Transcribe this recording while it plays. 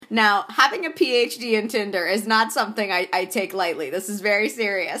Now, having a PhD in Tinder is not something I take lightly. This is very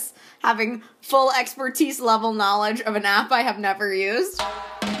serious. Having full expertise level knowledge of an app I have never used.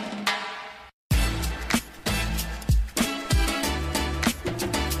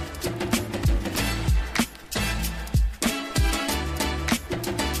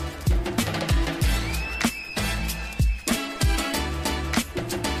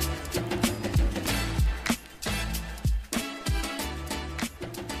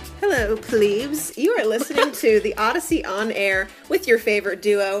 Hello, plebes. You are listening to the Odyssey on Air with your favorite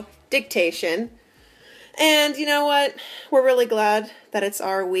duo, Dictation. And you know what? We're really glad that it's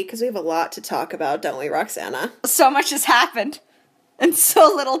our week because we have a lot to talk about, don't we, Roxana? So much has happened in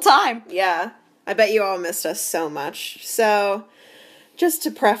so little time. Yeah, I bet you all missed us so much. So, just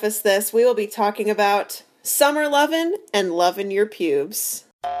to preface this, we will be talking about summer lovin' and lovin' your pubes.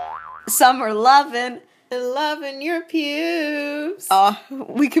 Summer lovin'. And loving your pubes. Oh,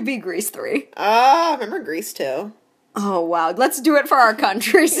 we could be Grease 3. Ah, remember Grease 2? Oh, wow. Let's do it for our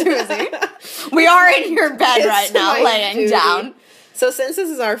country, Susie. We are in your bed right now, laying down. So since this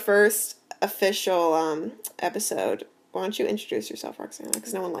is our first official episode, why don't you introduce yourself, Roxana?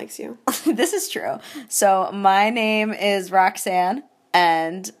 Because no one likes you. This is true. So my name is Roxanne,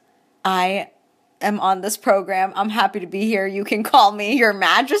 and I am on this program. I'm happy to be here. You can call me Your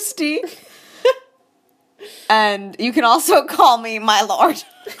Majesty. And you can also call me my lord.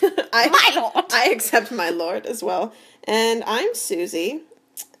 My lord. I accept my lord as well. And I'm Susie.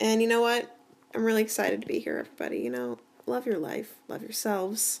 And you know what? I'm really excited to be here, everybody. You know, love your life, love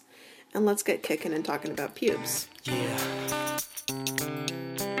yourselves, and let's get kicking and talking about pubes. Yeah.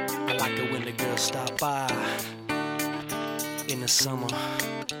 I like it when the girls stop by in the summer.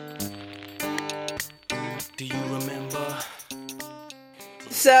 Do you remember?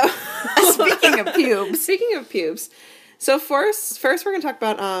 So, Speaking of pubes. So first we're going to talk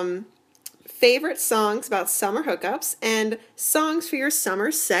about favorite songs about summer hookups and songs for your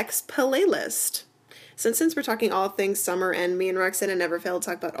summer sex playlist. Since we're talking all things summer, and me and Roxana never fail to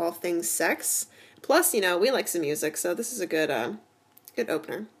talk about all things sex. Plus, you know, we like some music, so this is a good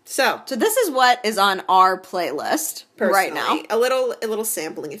opener. So this is what is on our playlist right now. A little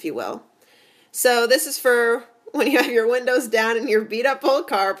sampling, if you will. So this is for when you have your windows down in your beat-up old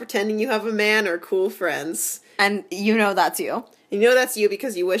car, pretending you have a man or cool friends. And you know that's you. You know that's you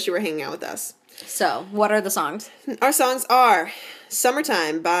because you wish you were hanging out with us. So, what are the songs? Our songs are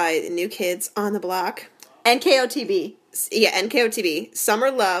Summertime by New Kids on the Block. NKOTB. Yeah, NKOTB.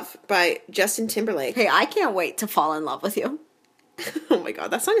 Summer Love by Justin Timberlake. Hey, I can't wait to fall in love with you. Oh my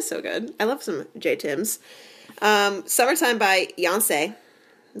god, that song is so good. I love some J. Tims. Summertime by Beyonce.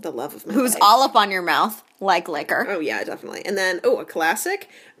 The love of my Who's life. all up on your mouth like liquor. Oh yeah, definitely. And then, a classic,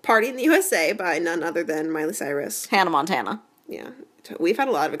 Party in the USA by none other than Miley Cyrus. Hannah Montana. Yeah. We've had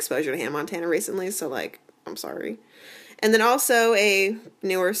a lot of exposure to Hannah Montana recently, so, I'm sorry. And then also a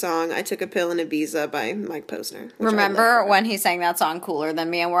newer song, I Took a Pill in Ibiza by Mike Posner. Remember when he sang that song Cooler Than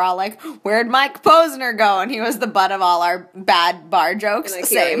Me, and we're all like, where'd Mike Posner go? And he was the butt of all our bad bar jokes. And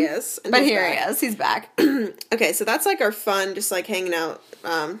Same. Here he is. But here he is. He's back. Okay, so that's our fun, just hanging out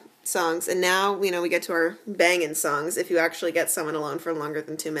songs. And now, we get to our banging songs if you actually get someone alone for longer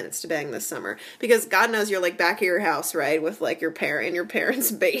than 2 minutes to bang this summer. Because God knows you're back at your house, right? With your parents'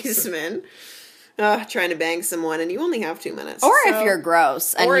 basement. Trying to bang someone, and you only have 2 minutes. Or if you're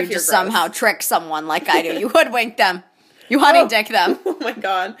gross, and you just somehow trick someone like I do. You hoodwink them. You honey dick them. Oh my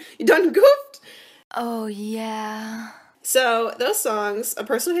god. You done goofed? Oh, yeah. So, those songs, a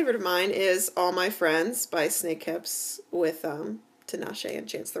personal favorite of mine is All My Friends by Snake Hips with Tinashe and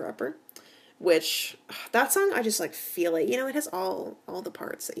Chance the Rapper. Which, that song, I just feel it. It has all the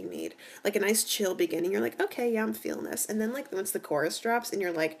parts that you need. A nice chill beginning. You're like, okay, yeah, I'm feeling this. And then, once the chorus drops, and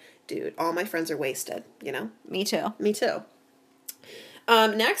you're like, dude, all my friends are wasted, Me too. Me too.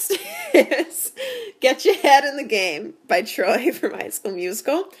 Next is Get Your Head in the Game by Troy from High School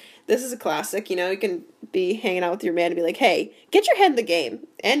Musical. This is a classic. You can be hanging out with your man and be like, hey, get your head in the game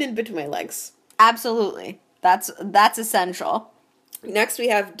and in between my legs. Absolutely. That's essential. Next, we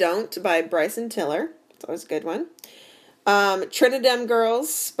have Don't by Bryson Tiller. It's always a good one. Trinidem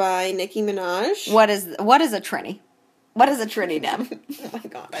Girls by Nicki Minaj. What is a Trini? What is a Trinidem? Oh my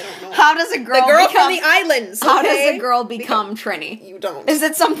god, I don't know. How does a girl from the islands, okay? How does a girl become Trini? You don't. Is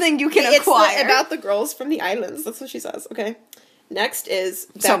it something you can acquire? It's about the girls from the islands. That's what she says, okay? Next is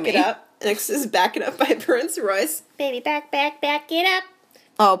Back It Up. Next is Back It Up by Prince Royce. Baby, back it up.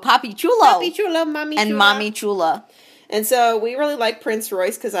 Oh, Papi Chulo. Papi Chulo, Mommy Chula. And Mommy Chula. And so we really like Prince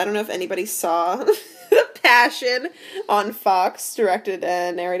Royce because I don't know if anybody saw Passion on Fox, directed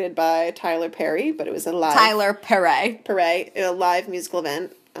and narrated by Tyler Perry, but it was a live... Tyler Perry. A live musical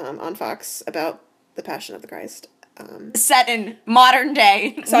event. on Fox about the Passion of the Christ. Set in modern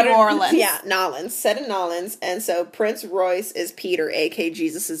day New Orleans. Yeah, Nolans. Set in Nolans. And so Prince Royce is Peter, a.k.a.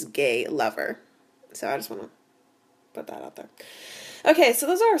 Jesus' gay lover. So I just want to put that out there. Okay, so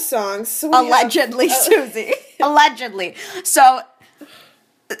those are our songs. So Allegedly, Susie. Allegedly. So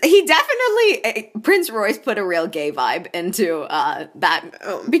he definitely, Prince Royce put a real gay vibe into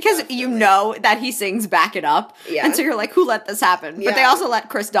that. Because definitely. you know that he sings Back It Up. Yeah. And so you're like, who let this happen? But they Yeah. also let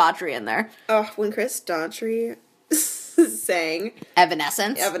Chris Daughtry in there. Oh, when Chris Daughtry sang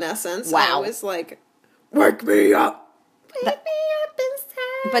Evanescence. Evanescence, Wow. I was like, wake me up. Wake me up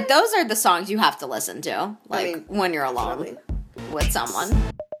inside. But those are the songs you have to listen to, like, when you're alone Probably. with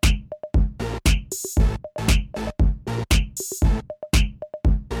someone.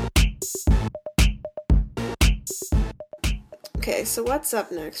 Okay, so what's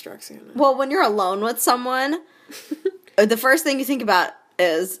up next, Roxana? Well, when you're alone with someone, the first thing you think about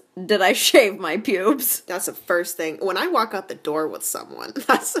is, did I shave my pubes? That's the first thing. When I walk out the door with someone,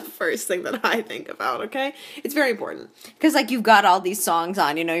 that's the first thing that I think about, okay? It's very important. Because, like, you've got all these songs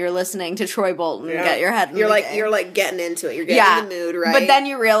on, you know, you're listening to Troy Bolton, get your head in You're the like game. you're like getting into it. You're getting in the mood, right? But then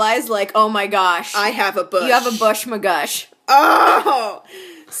you realize, like, oh my gosh. I have a bush. You have a bush magush. Oh!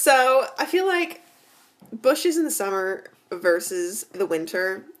 So, I feel like bushes in the summer versus the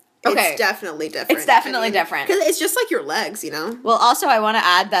winter, Okay. it's definitely different. It's definitely different. Because it's just like your legs, you know? Well, also, I want to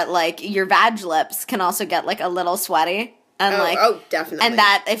add that, like, your vag lips can also get, like, a little sweaty. And, Definitely. And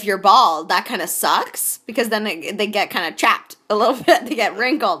that, if you're bald, that kind of sucks. Because then they get kind of chapped a little bit. They get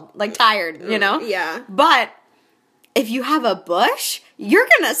wrinkled, like, tired, you know? Yeah. But if you have a bush, you're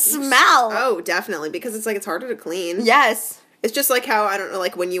gonna smell. Oh, definitely. Because it's like, it's harder to clean. Yes. It's just like how, I don't know,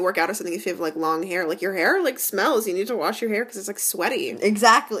 like when you work out or something, if you have like long hair, like your hair like smells. You need to wash your hair because it's like sweaty.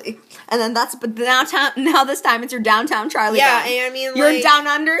 Exactly. And then but now this time it's your downtown Charlie. Yeah, gown. and I mean, your like- down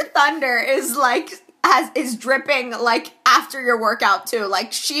under thunder is like is dripping like after your workout too.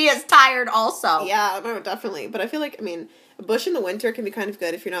 Like she is tired also. Yeah, no, definitely. But I feel like, I mean, a bush in the winter can be kind of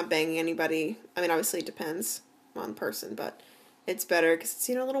good if you're not banging anybody. I mean, obviously it depends on the person, but it's better because it's,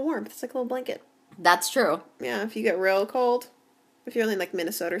 you know, a little warmth. It's like a little blanket. That's true. Yeah, if you get real cold, if you're in like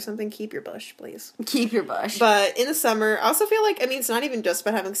Minnesota or something, keep your bush, please. Keep your bush. But in the summer, I also feel like, I mean, it's not even just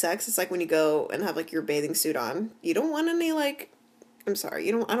about having sex. It's like when you go and have like your bathing suit on, you don't want any like, I'm sorry,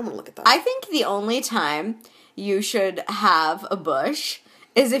 I don't want to look at that. I think the only time you should have a bush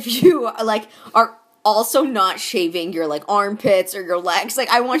is if you like are also not shaving your like armpits or your legs. Like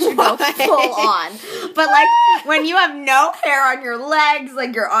I want you to go full on. But like when you have no hair on your legs,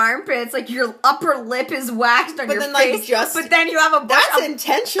 like your armpits, like your upper lip is waxed on But your then, like, face. just- but then you have a bush. That's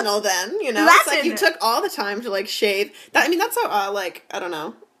intentional then, you know? That's It's like you took all the time to like shave. That, I mean, that's how, like, I don't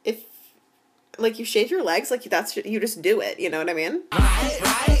know. If, like, you shave your legs, like, you just do it, you know what I mean?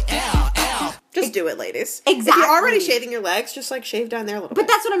 Just do it, ladies. If Exactly. you're already shaving your legs, just, like, shave down there a little But bit.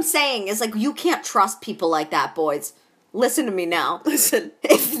 that's what I'm saying is like you can't trust people like that, boys. Listen to me now. Listen,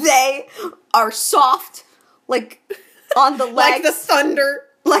 If they are soft, like on the legs, like the thunder.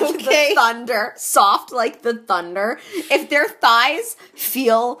 like okay? the thunder, soft like the thunder. If their thighs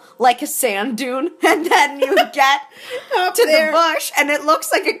feel like a sand dune, and then you get Up to there. the bush and it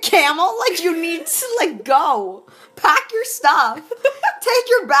looks like a camel, like you need to like go. Pack your stuff. Take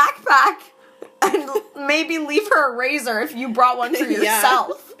your backpack and maybe leave her a razor if you brought one for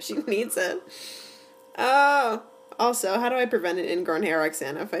yourself. Yeah, she needs it. Oh. Also, how do I prevent an ingrown hair,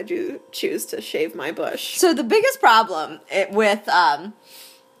 Roxana, if I do choose to shave my bush? So the biggest problem with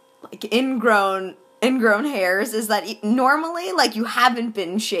like ingrown hairs is that normally like you haven't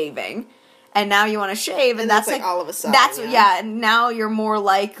been shaving and now you want to shave and that's like, all of a sudden, that's yeah. and now you're more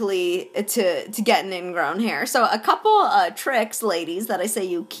likely to get an ingrown hair. So a couple tricks, ladies, that I say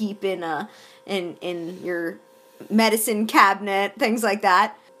you keep in your medicine cabinet, things like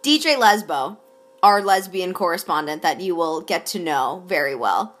that. DJ Lesbo, our lesbian correspondent that you will get to know very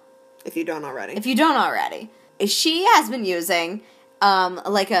well. If you don't already. If you don't already, she has been using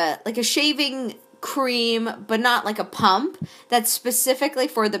like a shaving cream, but not like a pump, that's specifically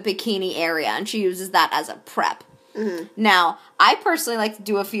for the bikini area, and she uses that as a prep. Mm-hmm. Now, I personally like to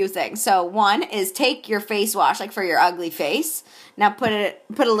do a few things. So one is take your face wash, like for your ugly face. Now put a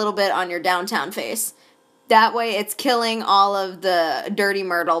little bit on your downtown face. That way it's killing all of the dirty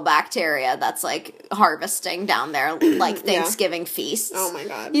myrtle bacteria that's like harvesting down there like Thanksgiving feasts. Oh my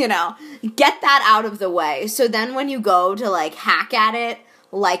God. You know, get that out of the way. So then when you go to like hack at it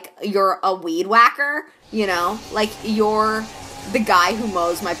like you're a weed whacker, you know, like you're the guy who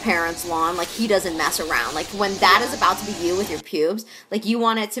mows my parents' lawn, like he doesn't mess around. Like when that is about to be you with your pubes, like you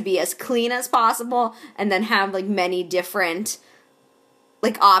want it to be as clean as possible and then have like many different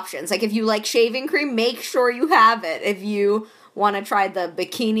like options. Like if you like shaving cream, make sure you have it. If you want to try the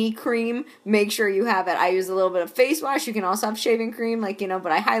bikini cream, make sure you have it. I use a little bit of face wash. You can also have shaving cream, like, you know,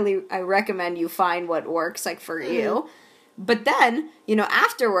 but I recommend you find what works, like, for you. But then, you know,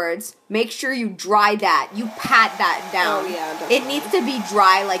 afterwards, make sure you dry that. You pat that down. Oh, yeah, definitely. It needs to be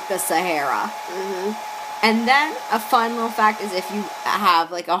dry like the Sahara. And then a fun little fact is if you have,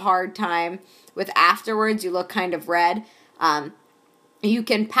 like, a hard time with afterwards, you look kind of red, you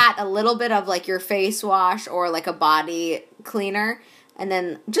can pat a little bit of, like, your face wash or, like, a body cleaner, and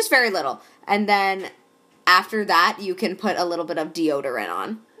then just very little. And then after that, you can put a little bit of deodorant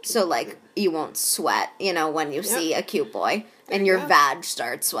on. So, like, you won't sweat, you know, when you see a cute boy. And your vag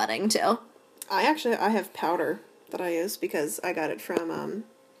starts sweating, too. I have powder that I use because I got it from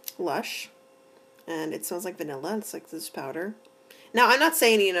Lush. And it smells like vanilla. It's like this powder. Now, I'm not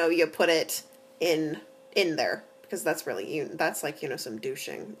saying, you know, you put it in there. Because that's really, that's like, you know, some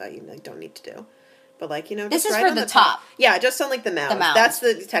douching that you like, don't need to do. But, like, you know, This just is right for on the top. Yeah, just on, like, the mound. The mound. That's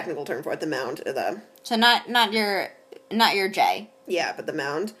the technical term for it, the mound. So not your J. Yeah, but the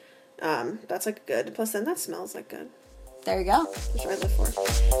mound. That's, like, good. Plus, then that smells, like, good. There you go. That's what I live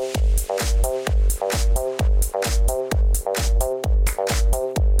for.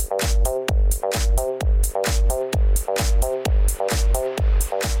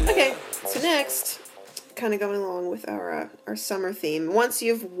 Okay, so next, kind of going along with our summer theme. Once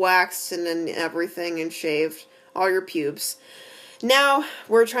you've waxed and everything and shaved all your pubes, now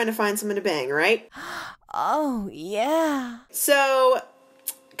we're trying to find someone to bang, right? Oh, yeah. So,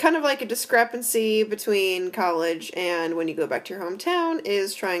 kind of like a discrepancy between college and when you go back to your hometown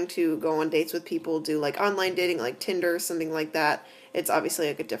is trying to go on dates with people, do like online dating, like Tinder, something like that. It's obviously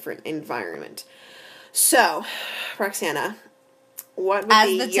like a different environment. So, Roxana, what would As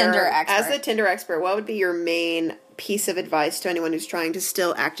be the Tinder expert. As the Tinder expert, what would be your main piece of advice to anyone who's trying to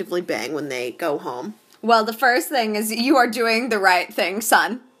still actively bang when they go home? Well, the first thing is you are doing the right thing,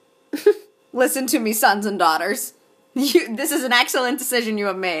 son. Listen to me, sons and daughters. This is an excellent decision you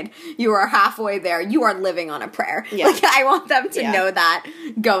have made. You are halfway there. You are living on a prayer. Yeah. Like, I want them to Yeah. know that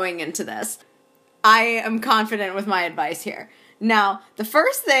going into this. I am confident with my advice here. Now, the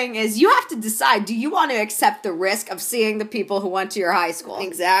first thing is you have to decide, do you want to accept the risk of seeing the people who went to your high school?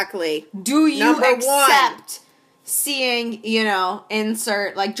 Exactly. Do you Number one. accept seeing, you know,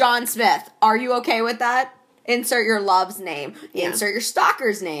 insert, like, John Smith? Are you okay with that? Insert your love's name. Yeah. Insert your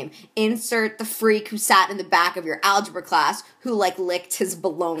stalker's name. Insert the freak who sat in the back of your algebra class who, like, licked his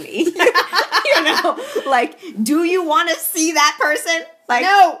baloney. You know? Like, do you want to see that person? Like,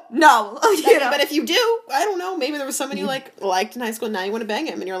 No. No. You know? But if you do, I don't know, maybe there was someone you liked in high school and now you want to bang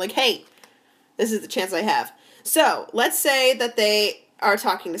him and you're like, hey, this is the chance I have. So, let's say that they are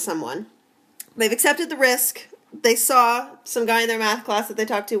talking to someone. They've accepted the risk. They saw some guy in their math class that they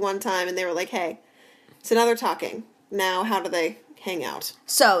talked to one time and they were like, hey. So now they're talking. Now, how do they hang out?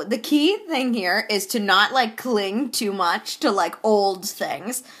 So, the key thing here is to not, like, cling too much to, like, old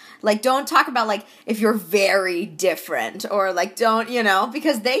things. Like, don't talk about, like, if you're very different, or, like, don't, you know,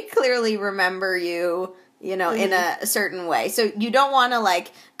 because they clearly remember you, you know, in a certain way. So, you don't want to,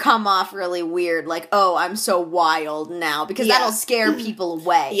 like, come off really weird, like, oh, I'm so wild now, because Yeah. that'll scare people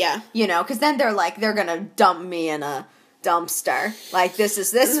away. Yeah. You know, because then they're like, they're gonna dump me in a dumpster. Like, this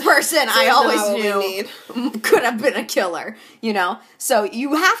person I not always what we knew could have been a killer, you know? So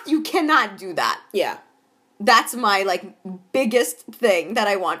you cannot do that. Yeah. That's my, like, biggest thing that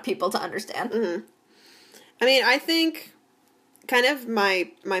I want people to understand. I mean, I think kind of my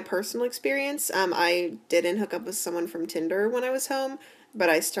personal experience, I didn't hook up with someone from Tinder when I was home, but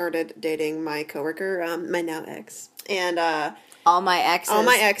I started dating my coworker, my now ex. And All my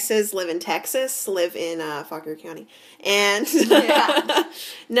exes live in Texas, live in Fauquier County. And Yeah.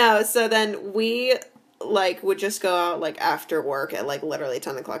 no, so then we like would just go out like after work at like literally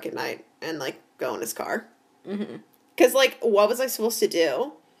 10 o'clock at night and like go in his car. Because like, what was I supposed to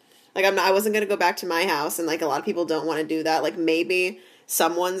do? Like, I wasn't going to go back to my house, and like a lot of people don't want to do that. Like, maybe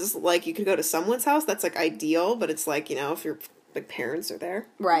someone's like, you could go to someone's house, that's like ideal, but it's like, you know, if your like parents are there,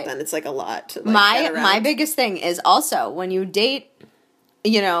 Right. then it's like a lot to like, get my around. biggest thing is also when you date,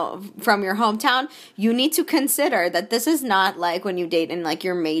 you know, from your hometown, you need to consider that this is not like when you date in like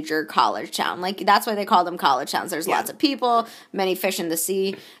your major college town. Like, that's why they call them college towns. There's lots of people, many fish in the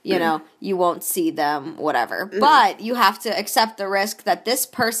sea, you know, you won't see them, whatever. But you have to accept the risk that this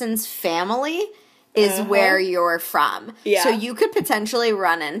person's family is where you're from. Yeah. So you could potentially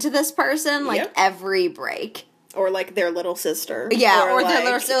run into this person like Yep. every break. Or like their little sister. Yeah, or like, their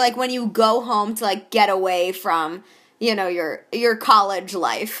little, so like when you go home to like get away from, you know, your college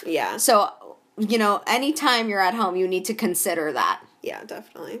life. Yeah. So, you know, anytime you're at home, you need to consider that. Yeah,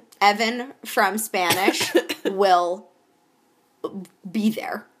 definitely. Evan from Spanish will be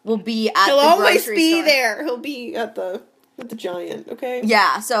there. Will be at He'll the always grocery be store. there. He'll be at the Giant, okay?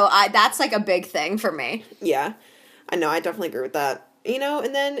 Yeah, so that's like a big thing for me. Yeah. I know, I definitely agree with that. You know,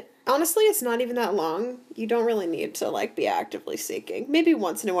 and then, honestly, it's not even that long. You don't really need to, like, be actively seeking. Maybe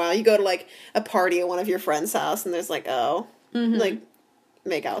once in a while, you go to, like, a party at one of your friend's house, and there's, like, like,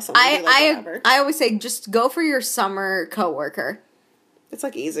 make out with someone, do, like, whatever. I always say, just go for your summer coworker. It's,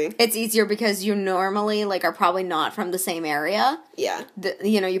 like, easy. It's easier because you normally, like, are probably not from the same area. Yeah.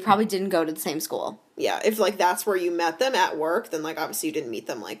 You probably didn't go to the same school. Yeah, if, like, that's where you met them at work, then, like, obviously you didn't meet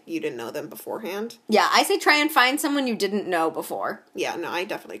them, like, you didn't know them beforehand. Yeah, I say try and find someone you didn't know before. Yeah, no, I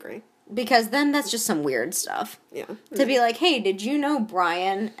definitely agree. Because then that's just some weird stuff. Yeah. To be like, hey, did you know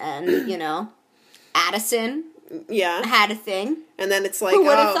Brian and, Addison Yeah. had a thing? And then it's like, Who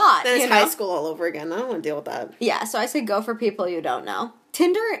would've thought, then it's you know? high school all over again. I don't want to deal with that. Yeah, so I say go for people you don't know.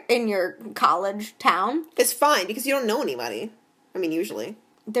 Tinder in your college town, It's fine, because you don't know anybody. I mean, usually.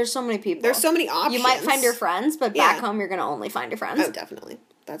 there's so many people. There's so many options. You might find your friends, but back Yeah. home you're going to only find your friends. Oh, definitely.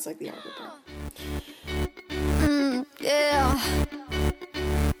 That's, like, the harder part. Yeah.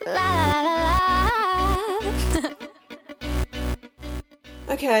 La la la la.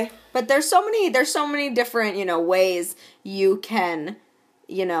 Okay. But there's so many different, ways you can,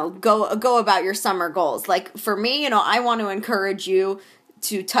 go about your summer goals. Like for me, I want to encourage you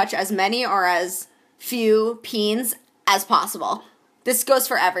to touch as many or as few peens as possible. This goes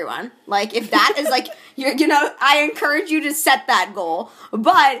for everyone. Like if that is like I encourage you to set that goal.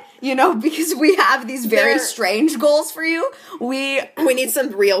 But, because we have these very strange goals for you, we need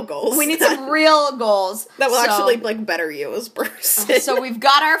some real goals. need some real goals that will So- actually, like, better you as a person. So we've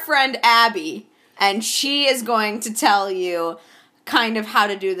got our friend Abby, and she is going to tell you kind of how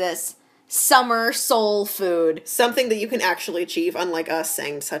to do this summer soul food. Something that you can actually achieve, unlike us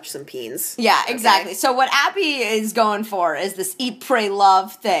saying touch some peens. Yeah, Okay? exactly. So what Abby is going for is this eat, pray,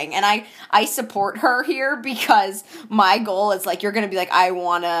 love thing. And I support her here because my goal is like, you're going to be like, I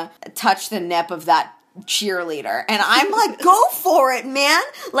want to touch the nip of that cheerleader. And I'm like, go for it, man.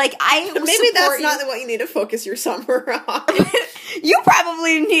 Like, Maybe that's not what you need to focus your summer on. You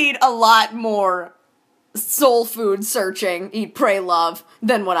probably need a lot more soul food searching, eat, pray, love,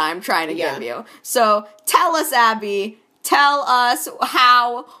 than what I'm trying to give you. So tell us, Abby, tell us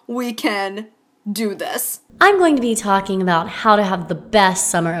how we can do this. I'm going to be talking about how to have the best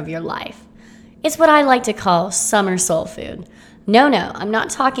summer of your life. It's what I like to call summer soul food. No, I'm not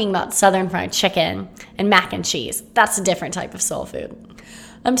talking about Southern fried chicken and mac and cheese. That's a different type of soul food.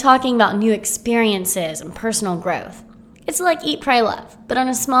 I'm talking about new experiences and personal growth. It's like eat, pray, love, but on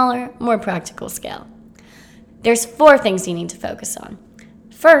a smaller, more practical scale. There's 4 things you need to focus on.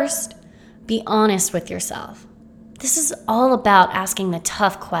 First, be honest with yourself. This is all about asking the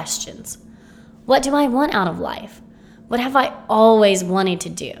tough questions. What do I want out of life? What have I always wanted to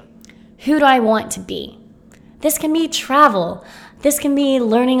do? Who do I want to be? This can be travel. This can be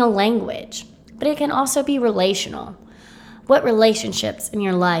learning a language. But it can also be relational. What relationships in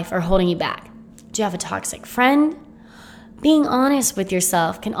your life are holding you back? Do you have a toxic friend? Being honest with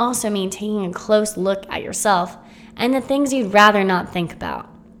yourself can also mean taking a close look at yourself and the things you'd rather not think about.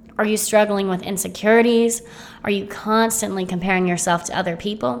 Are you struggling with insecurities? Are you constantly comparing yourself to other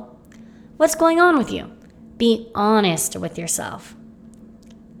people? What's going on with you? Be honest with yourself.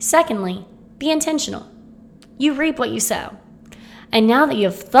 Secondly, be intentional. You reap what you sow. And now that you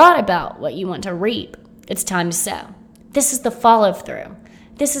have thought about what you want to reap, it's time to sow. This is the follow-through.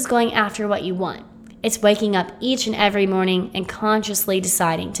 This is going after what you want. It's waking up each and every morning and consciously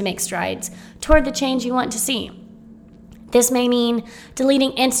deciding to make strides toward the change you want to see. This may mean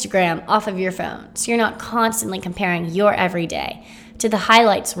deleting Instagram off of your phone so you're not constantly comparing your everyday to the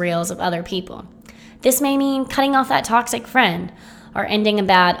highlights reels of other people. This may mean cutting off that toxic friend or ending a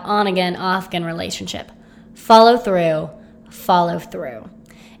bad on-again, off-again relationship. Follow through.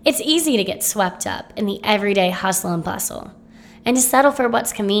 It's easy to get swept up in the everyday hustle and bustle and to settle for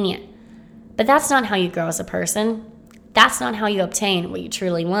what's convenient. But that's not how you grow as a person. That's not how you obtain what you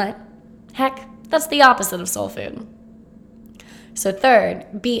truly want. Heck, that's the opposite of soul food. So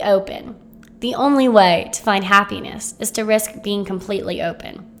third, be open. The only way to find happiness is to risk being completely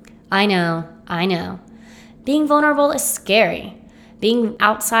open. I know. Being vulnerable is scary. Being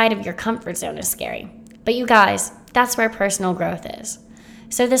outside of your comfort zone is scary. But you guys, that's where personal growth is.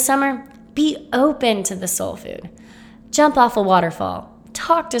 So this summer, be open to the soul food. Jump off a waterfall.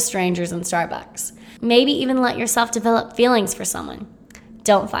 Talk to strangers in Starbucks. Maybe even let yourself develop feelings for someone.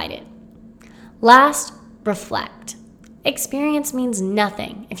 Don't fight it. Last, reflect. Experience means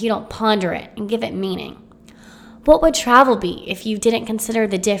nothing if you don't ponder it and give it meaning. What would travel be if you didn't consider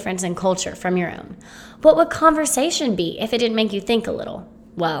the difference in culture from your own? What would conversation be if it didn't make you think a little?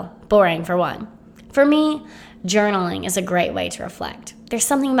 Well, boring for one. For me, journaling is a great way to reflect. There's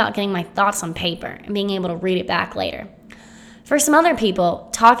something about getting my thoughts on paper and being able to read it back later. For some other people,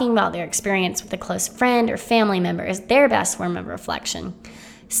 talking about their experience with a close friend or family member is their best form of reflection.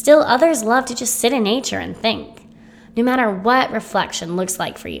 Still, others love to just sit in nature and think. No matter what reflection looks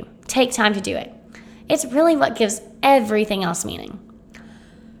like for you, take time to do it. It's really what gives everything else meaning.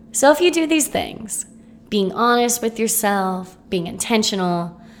 So if you do these things, being honest with yourself, being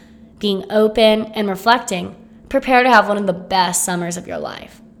intentional, being open, and reflecting, prepare to have one of the best summers of your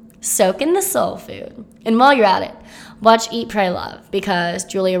life. Soak in the soul food. And while you're at it, watch Eat, Pray, Love because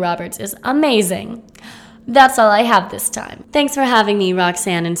Julia Roberts is amazing. That's all I have this time. Thanks for having me,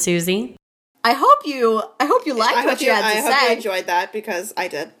 Roxanne and Susie. I hope you liked what you had to I hope say. you enjoyed that because I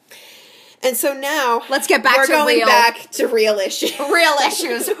did. And so now Let's get back we're to going real. back to real issues. Real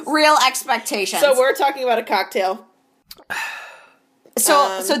issues, real expectations. So we're talking about a cocktail.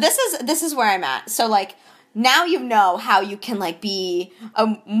 So this is where I'm at. So like now you know how you can like be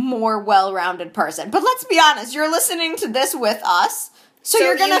a more well-rounded person. But let's be honest, you're listening to this with us, so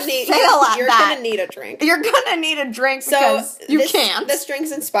you're gonna fail at that. You're gonna need a drink. You're gonna need a drink because you can't. This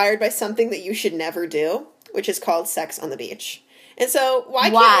drink's inspired by something that you should never do, which is called sex on the beach. And so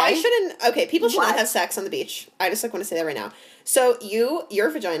why shouldn't people should not have sex on the beach. I just want to say that right now. So your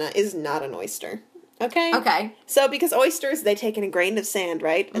vagina is not an oyster. Okay? Okay. So because oysters, they take in a grain of sand,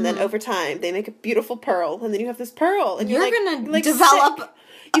 right? And then over time they make a beautiful pearl, and then you have this pearl, and You're like, gonna like develop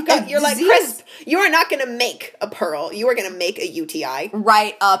sick. You're like disease. crisp. You are not gonna make a pearl. You are gonna make a UTI.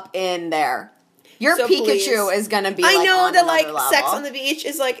 right up in there. Your So Pikachu please. is gonna be. I like, know on that another like level. sex on the beach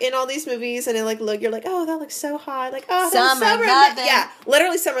is like in all these movies, and it like you're like, oh, that looks so hot, like oh, that's Summer summer loving. Yeah,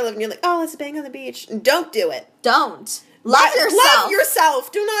 literally summer living. You're like, oh, let's bang on the beach. Don't do it. Don't love yourself. Love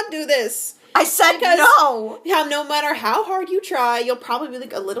yourself. Do not do this. I said Because- no. No matter how hard you try, you'll probably be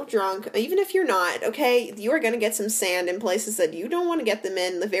like a little drunk. Even if you're not, okay, you are gonna get some sand in places that you don't want to get them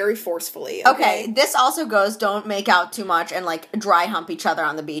in very forcefully. Okay, this also goes. Don't make out too much and like dry hump each other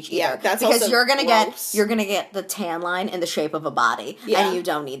on the beach either. Yeah, that's because also you're gonna gross. get the tan line in the shape of a body, Yeah. and you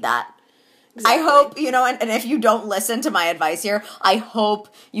don't need that. Exactly. I hope and if you don't listen to my advice here, I hope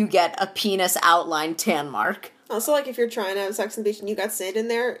you get a penis outline tan mark. Also, like if you're trying to have sex on the beach and you got sand in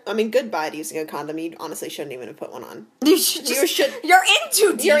there, I mean, goodbye to using a condom. You honestly shouldn't even have put one on. You should. You're in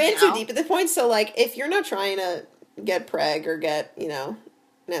too deep. You're in too now. deep at the point. So, like, if you're not trying to get preg or get, an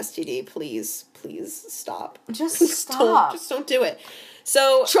STD, please stop. Just Don't, stop. just don't do it.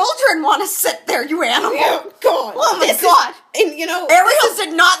 So, Children want to sit there, you animal. oh God, Oh my this is- God. and Ariel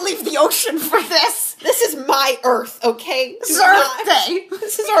did not leave the ocean for this. this is my Earth, okay? It's Do Earth not- Day.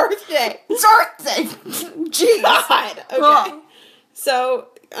 This is Earth Day. It's Earth Day. Jeez. God. Okay. Ugh. So,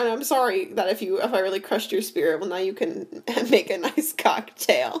 and I'm sorry that if I really crushed your spirit, well, now you can make a nice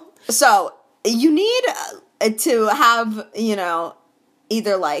cocktail. So, you need to have,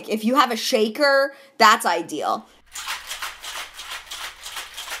 either like, if you have a shaker, that's ideal.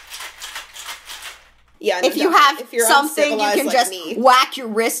 Yeah. no, If you definitely. have If you're something, you uncivilized can like just me. whack your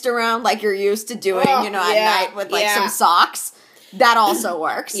wrist around like you're used to doing, Oh, at yeah, night with like yeah. some socks. That also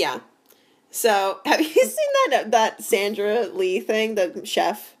works. Yeah. So, have you seen that Sandra Lee thing, the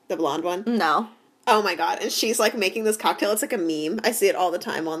chef, the blonde one? No. Oh my God. And she's like making this cocktail. It's like a meme. I see it all the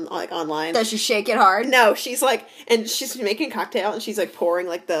time online. Does she shake it hard? No, she's like, and she's making a cocktail and she's like pouring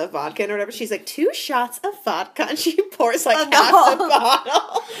like the vodka and whatever. She's like, 2 shots of vodka, and she pours like half the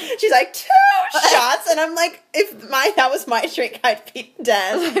bottle. She's like, 2 shots, and I'm like, if that was my drink, I'd be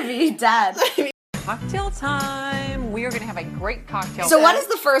dead. I'd be dead. Cocktail time. We are going to have a great cocktail. So what is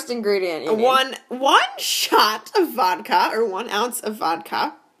the first ingredient you need? One shot of vodka or 1 ounce of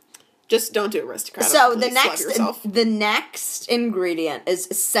vodka. Just don't do aristocrat. So Please love yourself. the next ingredient is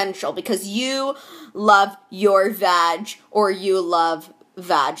essential because you love your vag or you love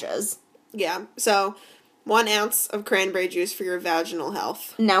vages. Yeah. So 1 ounce of cranberry juice for your vaginal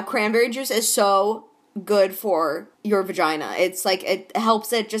health. Now, cranberry juice is so good for your vagina. It's like it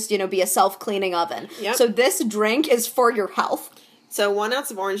helps it just, be a self-cleaning oven. Yep. So this drink is for your health. So 1 ounce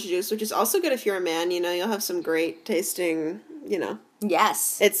of orange juice, which is also good if you're a man. You'll have some great tasting,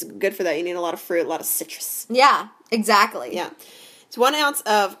 Yes. It's good for that. You need a lot of fruit, a lot of citrus. Yeah, exactly. Yeah. It's 1 ounce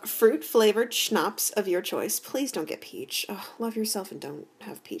of fruit-flavored schnapps of your choice. Please don't get peach. Oh, love yourself and don't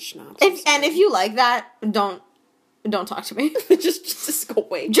have peach schnapps. If you like that, don't talk to me. just go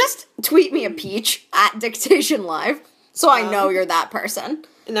away. Just tweet me a peach at Dictation Live so I know you're that person.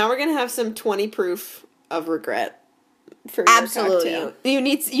 And now we're going to have some 20 proof of regret. for your Absolutely. cocktail.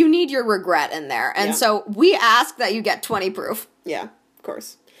 You need your regret in there. And Yeah. so we ask that you need your regret in there. And Yeah. so we ask that you get 20 proof. Yeah, of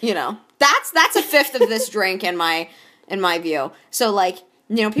course. You know. That's a fifth of this drink in my view. So like,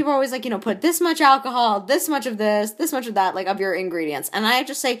 you know, people are always like, you know, put this much alcohol, this much of this much of that, like of your ingredients. And I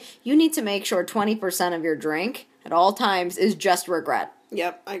just say you need to make sure 20% of your drink at all times is just regret.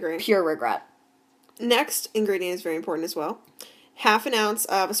 Yep, I agree. Pure regret. Next ingredient is very important as well. 1/2 ounce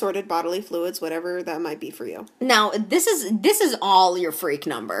of assorted bodily fluids, whatever that might be for you. Now, this is all your freak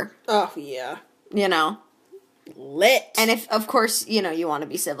number, Oh, yeah. you know. Lit. And if of course, you know, you want to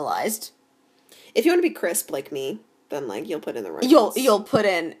be civilized, if you want to be crisp like me, then like you'll put in the right ones. you'll put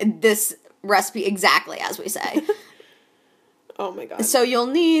in this recipe exactly as we say. Oh my god. So you'll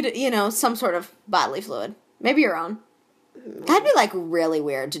need, you know, some sort of bodily fluid. Maybe your own. That'd be like really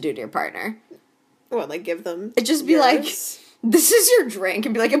weird to do to your partner. What, like give them It'd just be like, yours? this is your drink,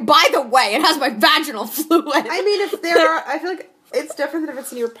 and be like, and by the way, it has my vaginal fluid. I mean, if there are, I feel like it's different than if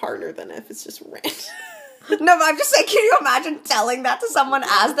it's in your partner than if it's just random. No, but I'm just saying, can you imagine telling that to someone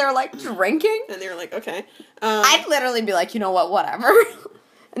as they're like drinking? And they're like, okay. I'd literally be like, you know what, whatever.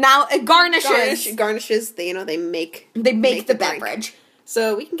 Now, it garnishes. Garnishes, they, you know, they make The drink. beverage.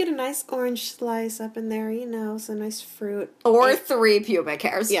 So we can get a nice orange slice up in there, you know, some nice fruit. Or And- 3 pubic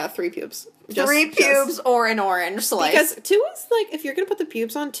hairs. yeah, 3 pubes. 3 pubes or an orange slice. Because 2 is like, if you're going to put the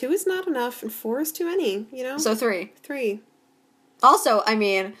pubes on, 2 is not enough, and 4 is too many, you know? So 3. 3. Also, I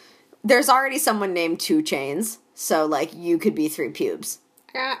mean, there's already someone named 2 Chains. So, like, you could be 3 pubes.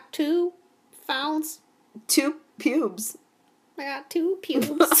 I got 2 founds. 2 pubes. I got 2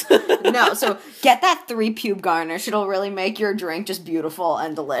 pubes. No, so get that 3 pube garnish. It'll really make your drink just beautiful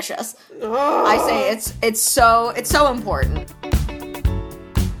and delicious. Oh. I say it's so important.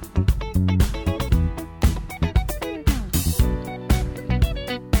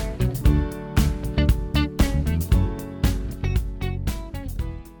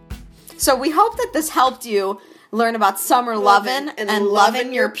 So we hope that this helped you learn about summer lovin' and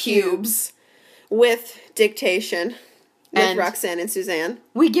lovin' your pubes. With dictation. With And- Roxanne and Suzanne.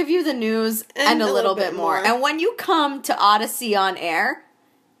 We give you the news and a little bit more. more. And when you come to Odyssey on Air,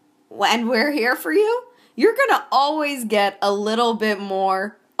 and we're here for you, you're going to always get a little bit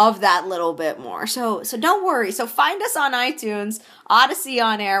more of that little bit more. So don't worry. So find us on iTunes, Odyssey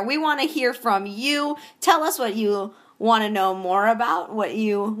on Air. We want to hear from you. Tell us what you want to know more about, what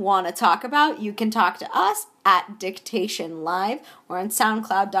you want to talk about. You can talk to us at Dictation Live or on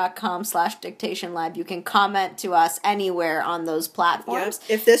soundcloud.com/Dictation Live. You can comment to us anywhere on those platforms.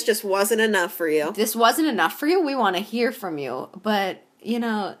 Yep. If this just wasn't enough for you. If this wasn't enough for you, we want to hear from you. But, you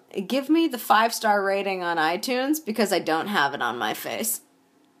know, give me the 5-star rating on iTunes because I don't have it on my face.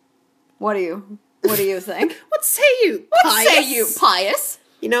 What do you think? What say you, What pious? say you, pious?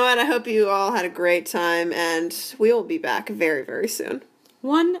 You know what? I hope you all had a great time, and we will be back very, very soon.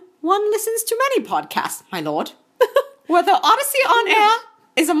 One listens to many podcasts, my lord. Whether Odyssey on Air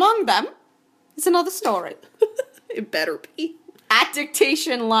is among them is another story. It better be. At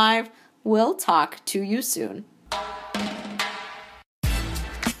Dictation Live, we'll talk to you soon.